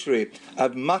coterie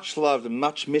of much loved and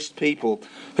much missed people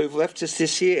who've left us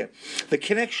this year. The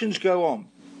connections go on.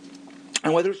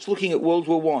 And whether it's looking at World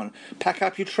War I, Pack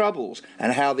Up Your Troubles,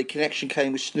 and how the connection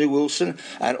came with Snoo Wilson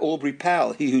and Aubrey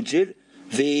Powell, he who did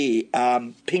the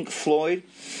Pink Floyd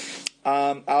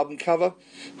album cover,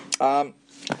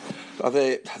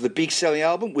 the big selling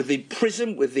album with the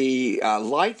prism, with the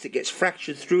light that gets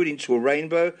fractured through it into a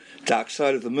rainbow, Dark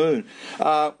Side of the Moon,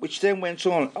 which then went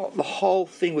on, the whole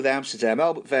thing with Amsterdam,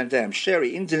 Albert Van Dam,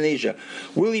 Sherry, Indonesia,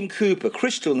 William Cooper,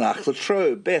 Kristallnacht,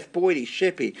 Latrobe, Beth Boydie,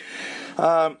 Sheppy,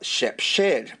 Shep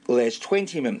Shed, Les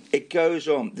Twentyman. It goes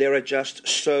on. There are just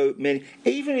so many.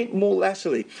 Even more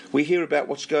latterly, we hear about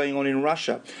what's going on in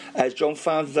Russia as John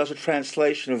Founder does a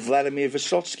translation of Vladimir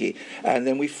Vysotsky, and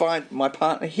then we find my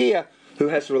partner here who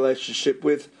has a relationship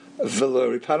with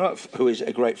Valery Panov, who is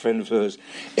a great friend of hers.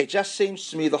 It just seems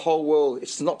to me the whole world,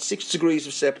 it's not 6 degrees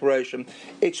of separation,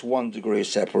 it's 1 degree of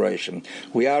separation.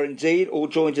 We are indeed all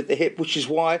joined at the hip, which is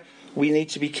why we need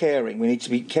to be caring. We need to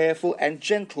be careful and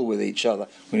gentle with each other.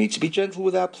 We need to be gentle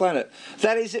with our planet.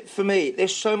 That is it for me.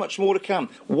 There's so much more to come.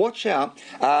 Watch out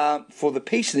for the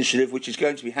Peace Initiative, which is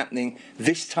going to be happening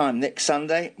this time next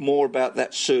Sunday. More about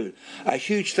that soon. A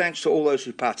huge thanks to all those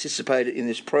who participated in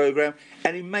this program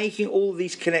and in making all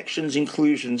these connections,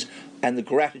 inclusions, and the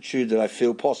gratitude that I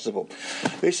feel possible.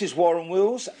 This is Warren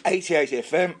Wills, 88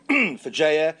 FM for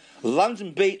JR.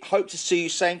 London Beat. Hope to see you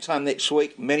same time next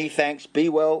week. Many thanks. Be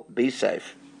well. Be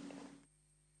safe.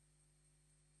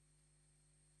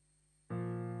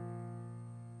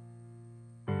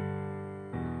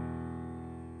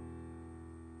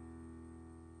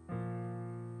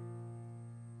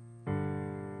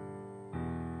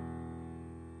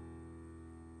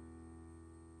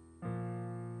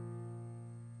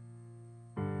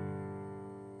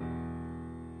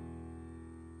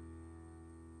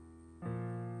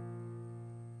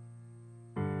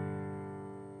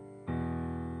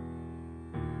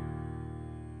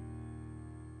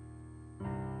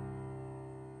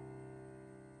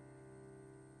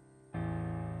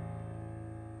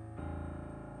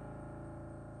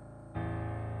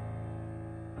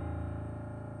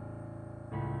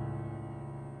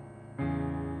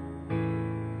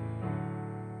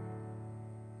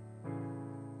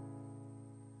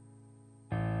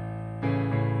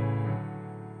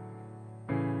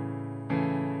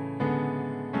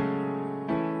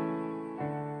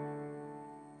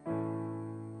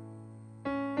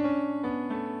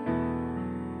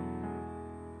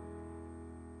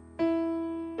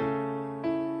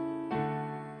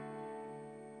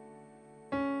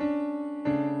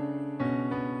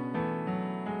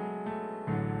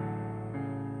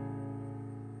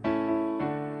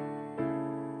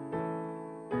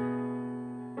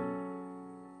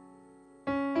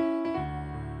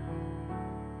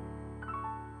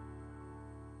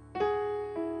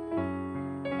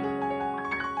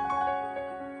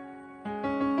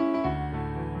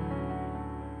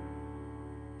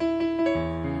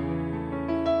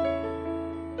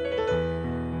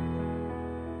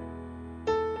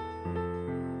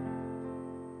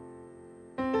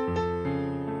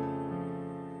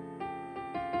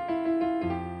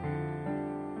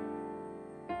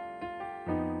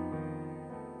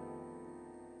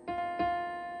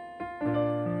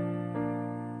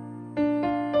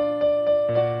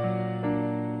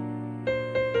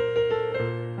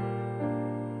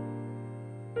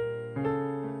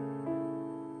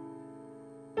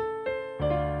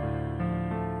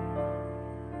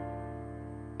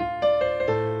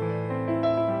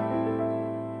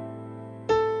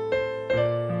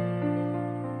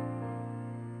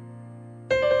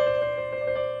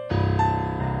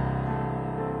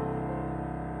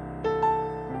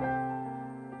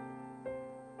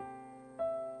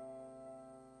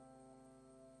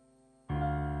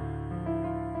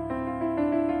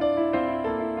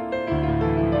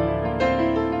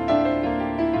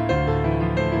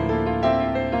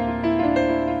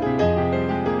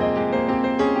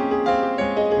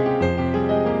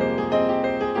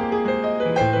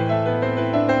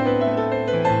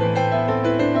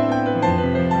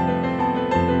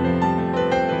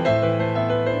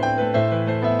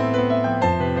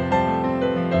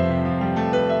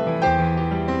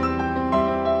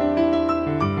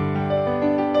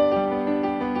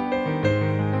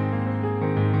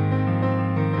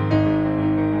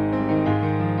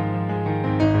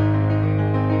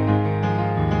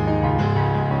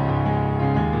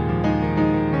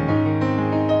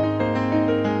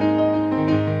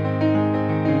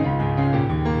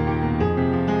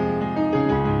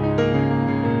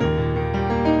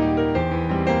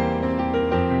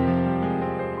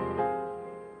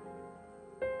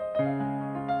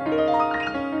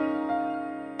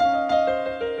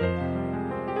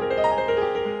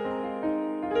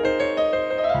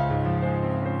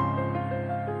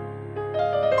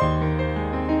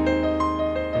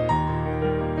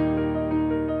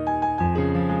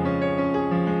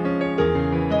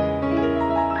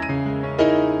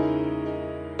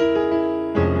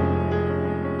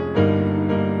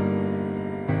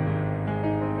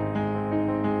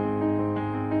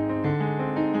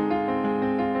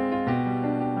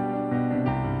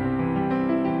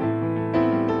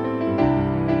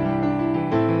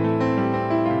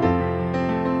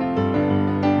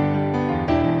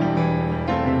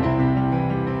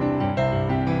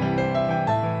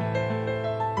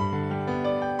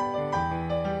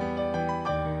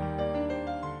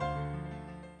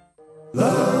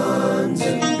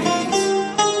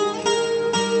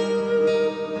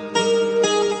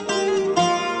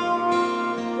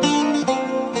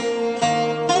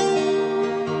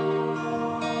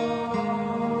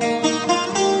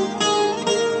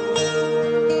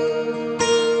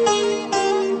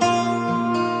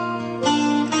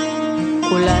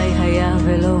 אולי היה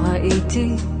ולא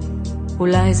ראיתי,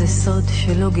 אולי זה סוד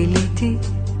שלא גיליתי,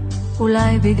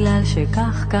 אולי בגלל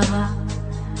שכך קרה,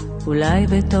 אולי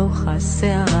בתוך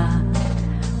הסערה,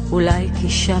 אולי כי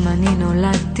שם אני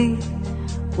נולדתי,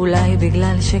 אולי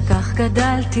בגלל שכך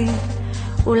גדלתי,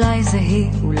 אולי זה היא,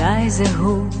 אולי זה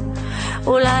הוא,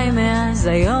 אולי מאז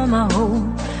היום ההוא.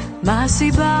 מה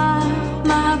הסיבה,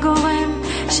 מה הגורם,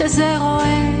 שזה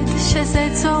רועד, שזה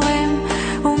צורם,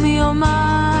 ומי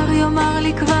יאמר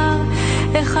לי כבר,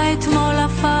 איך האתמול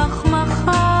הפך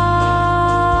מחר.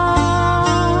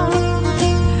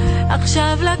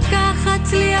 עכשיו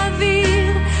לקחת לי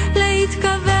אוויר,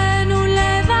 להתכוון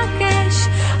ולבקש,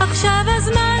 עכשיו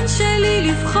הזמן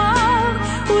שלי לבחור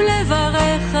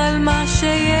ולברך על מה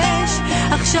שיש,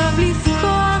 עכשיו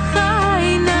לפקוח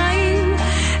העיניים,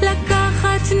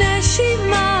 לקחת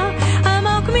נשימה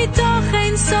עמוק מתוך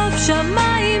אין סוף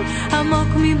שמיים, עמוק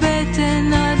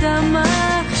מבטן אדמה,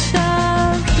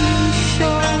 עכשיו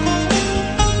לנשום.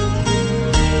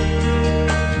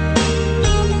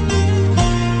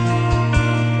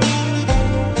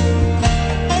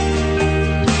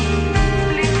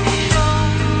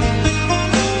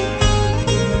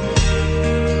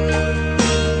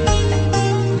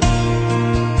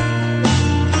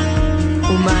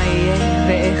 ומה יהיה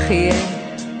ואיך יהיה,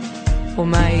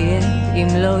 ומה יהיה אם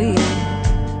לא יהיה,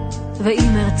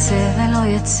 ואם ארצה ולא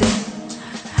יצא,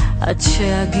 עד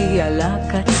שאגיע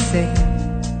לקצה,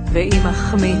 ואם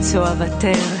אחמיץ או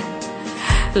אוותר,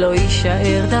 לא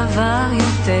יישאר דבר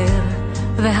יותר,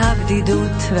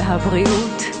 והבדידות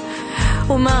והבריאות,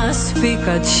 ומה אספיק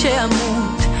עד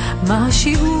שאמות, מה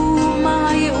השיעור, מה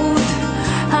הייעוד,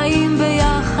 האם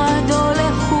ביחד או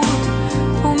לחוד,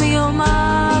 ומי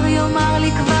יאמר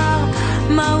לי כבר,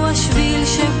 מהו השביל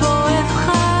שבו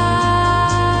אבחר.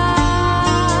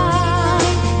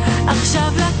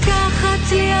 עכשיו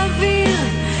לקחת לי אוויר,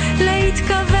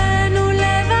 להתכוון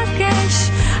ולבקש,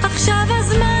 עכשיו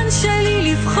הזמן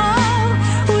שלי לבחור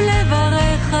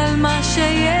ולברך על מה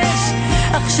שיש,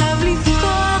 עכשיו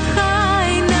לפקוח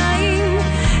העיניים,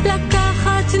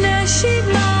 לקחת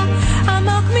נשימה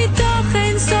עמוק מתוך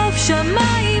אין סוף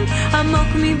שמיים,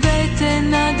 עמוק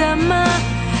מבטן אדמה.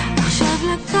 עכשיו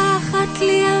לקחת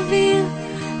לי אוויר,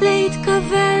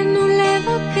 להתכוון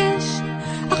ולבקש,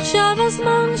 עכשיו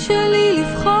הזמן שלי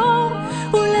לבחור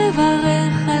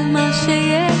ולברך על מה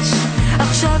שיש,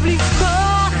 עכשיו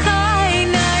לפקוח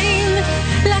העיניים,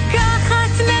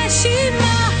 לקחת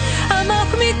נשימה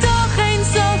עמוק מתוך אין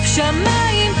סוף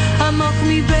שמיים, עמוק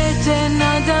מבטן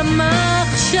אדמה,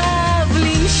 עכשיו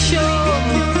לנשום.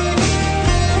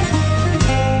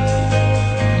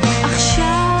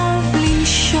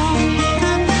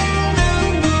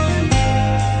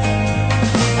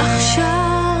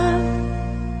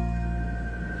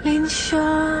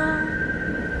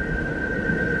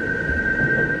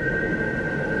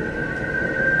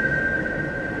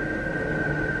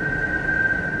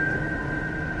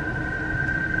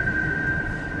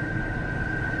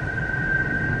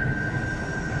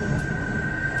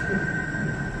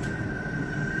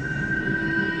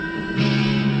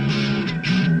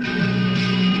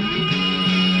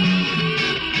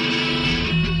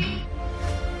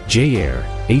 J-Air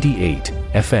 88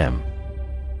 FM.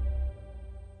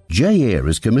 J-Air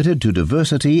is committed to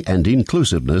diversity and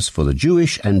inclusiveness for the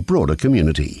Jewish and broader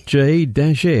community. j-air.com.au.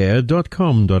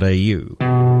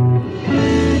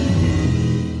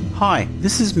 Hi,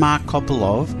 this is Mark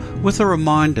Kopilov with a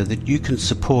reminder that you can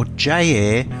support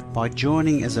J-Air by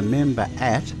joining as a member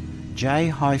at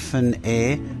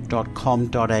j-air.com.au.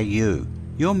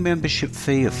 Your membership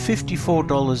fee of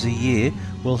 $54 a year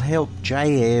will help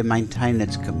J-Air maintain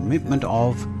its commitment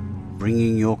of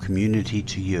bringing your community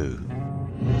to you.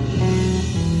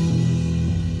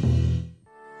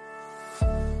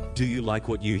 Do you like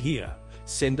what you hear?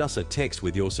 Send us a text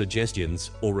with your suggestions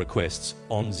or requests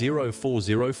on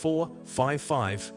 0404 55